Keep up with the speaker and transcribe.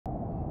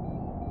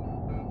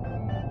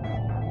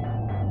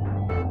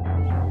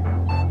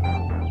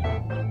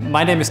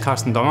My name is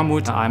Carsten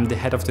Dongermuth. I'm the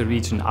head of the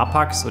region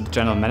APAC, so the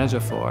general manager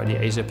for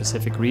the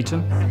Asia-Pacific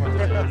region.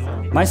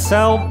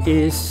 Myself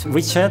is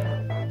Richard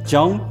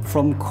Jung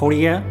from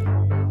Korea.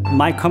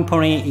 My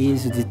company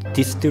is the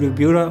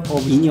distributor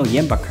of INNIO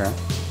Jenbacher.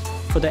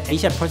 For the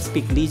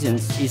Asia-Pacific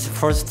regions, it's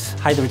first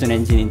hydrogen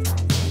engine.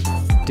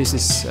 This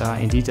is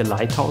indeed a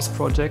lighthouse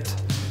project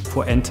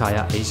for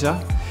entire Asia.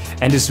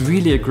 And it's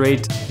really a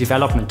great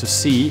development to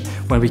see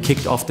when we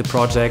kicked off the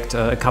project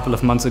a couple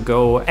of months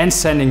ago and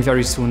sending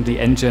very soon the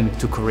engine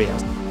to Korea.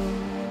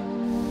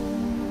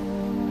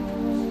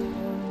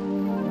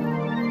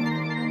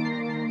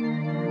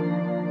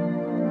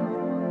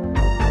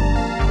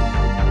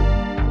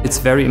 It's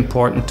very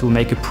important to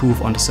make a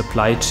proof on the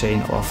supply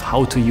chain of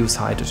how to use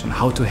hydrogen,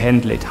 how to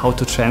handle it, how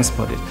to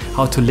transport it,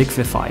 how to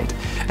liquefy it,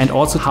 and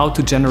also how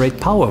to generate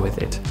power with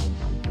it.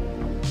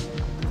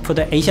 For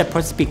the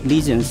Asia-Pacific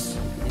regions,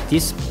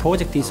 this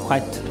project is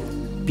quite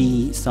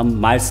be some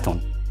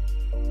milestone.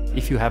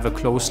 If you have a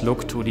close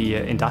look to the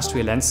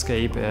industrial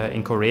landscape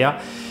in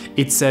Korea,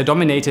 it's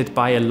dominated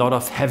by a lot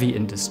of heavy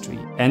industry.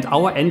 And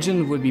our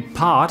engine will be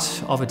part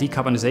of a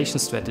decarbonization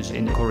strategy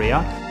in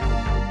Korea.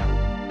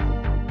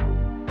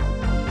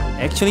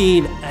 Actually,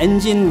 the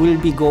engine will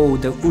be go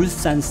the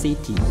Ulsan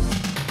city.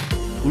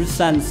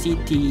 Ulsan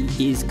city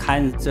is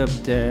kind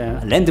of the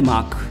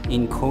landmark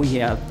in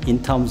Korea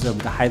in terms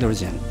of the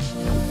hydrogen.